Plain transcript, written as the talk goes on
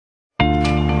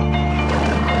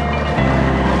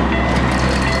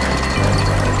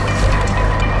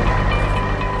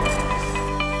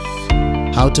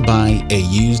how to buy a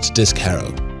used disc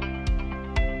harrow.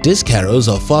 Disc harrows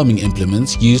are farming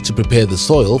implements used to prepare the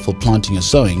soil for planting or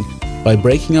sowing by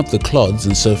breaking up the clods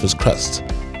and surface crusts,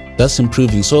 thus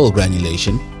improving soil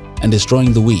granulation and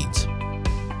destroying the weeds.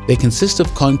 They consist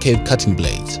of concave cutting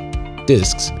blades,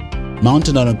 discs,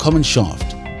 mounted on a common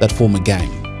shaft that form a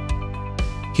gang.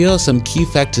 Here are some key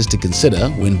factors to consider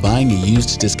when buying a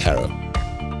used disc harrow.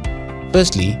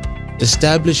 Firstly,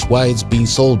 establish why it's being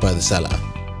sold by the seller,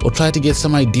 or try to get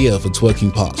some idea of its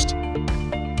working past.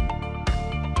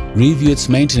 Review its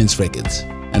maintenance records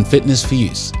and fitness for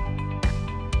use.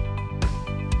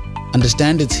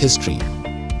 Understand its history,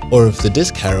 or if the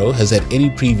disc harrow has had any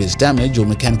previous damage or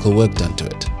mechanical work done to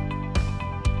it.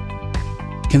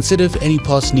 Consider if any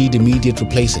parts need immediate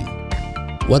replacing,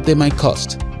 what they might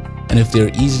cost, and if they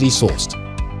are easily sourced.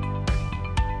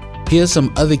 Here are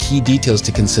some other key details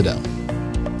to consider.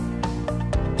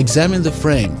 Examine the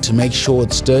frame to make sure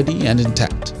it's sturdy and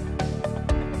intact.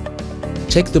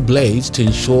 Check the blades to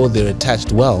ensure they're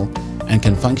attached well and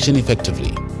can function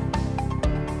effectively.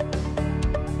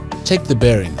 Check the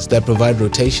bearings that provide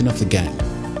rotation of the gang.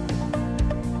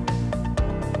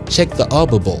 Check the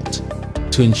arbor bolt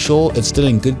to ensure it's still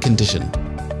in good condition.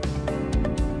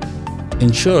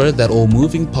 Ensure that all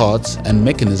moving parts and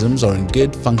mechanisms are in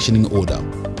good functioning order.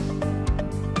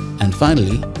 And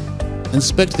finally,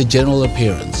 inspect the general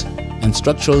appearance and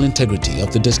structural integrity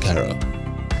of the disc harrow.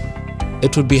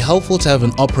 It would be helpful to have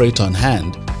an operator on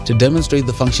hand to demonstrate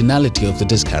the functionality of the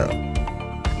disc harrow.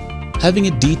 Having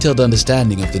a detailed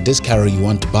understanding of the disc harrow you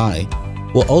want to buy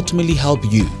will ultimately help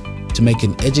you to make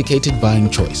an educated buying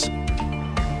choice.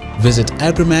 Visit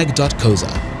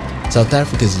agrimag.co.za, South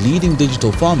Africa's leading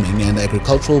digital farming and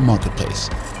agricultural marketplace.